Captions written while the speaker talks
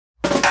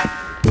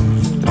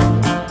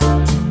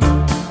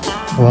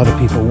A lot of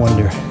people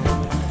wonder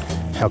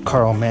how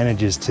Carl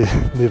manages to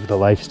live the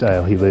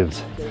lifestyle he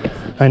lives.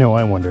 I know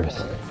I wonder it.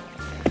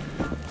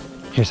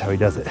 Here's how he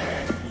does it.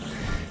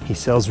 He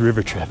sells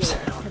river trips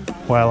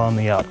while on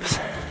the Alps.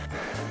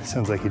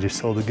 Sounds like he just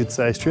sold a good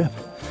sized trip.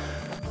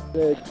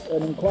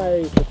 An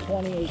inquiry for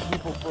 28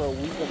 people for a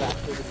week of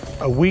activity.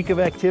 A week of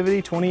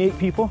activity, 28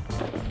 people?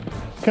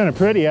 Kind of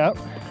pretty out.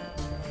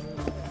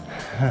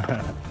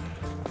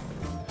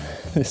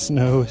 The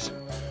snow is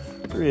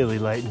really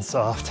light and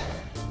soft.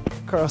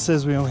 Carl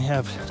says we only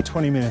have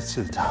 20 minutes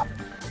to the top.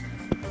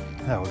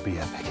 That would be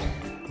epic.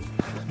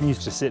 I'm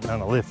used to sitting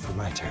on a lift for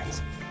my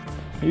turns.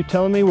 Are you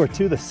telling me we're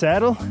to the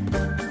saddle?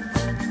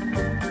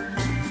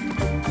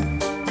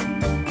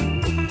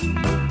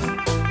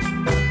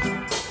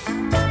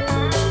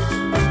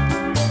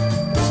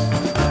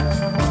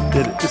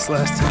 Did it this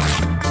last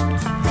time.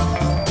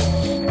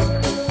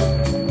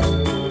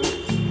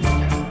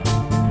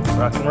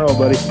 Rock and roll,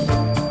 buddy.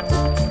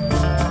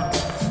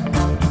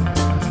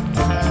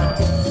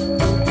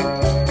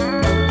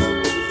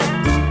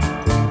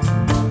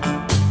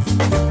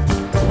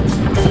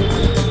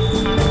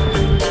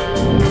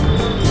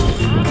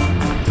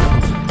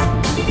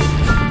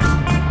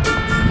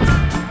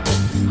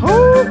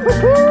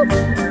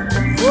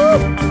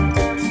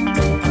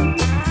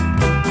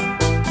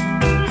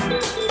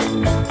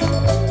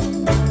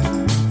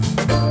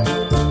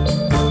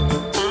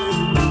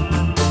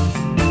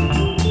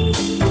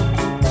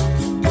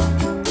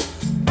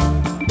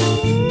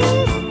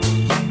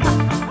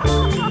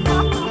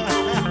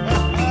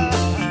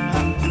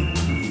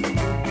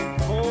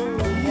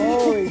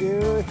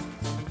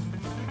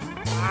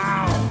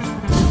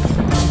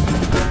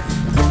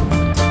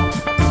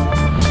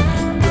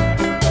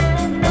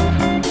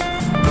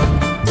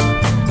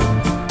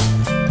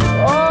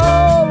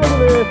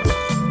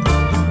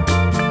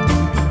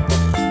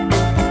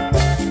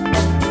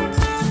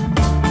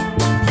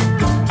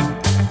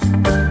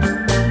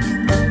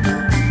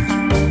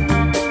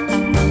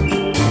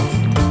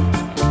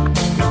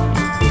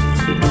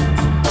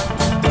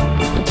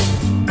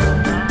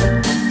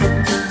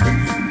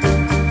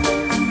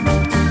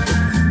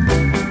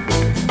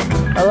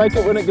 I like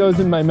it when it goes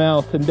in my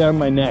mouth and down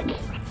my neck.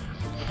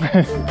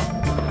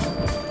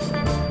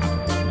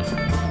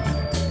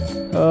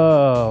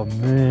 Oh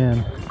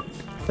man.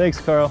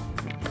 Thanks, Carl.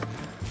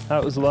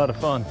 That was a lot of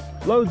fun.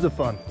 Loads of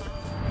fun.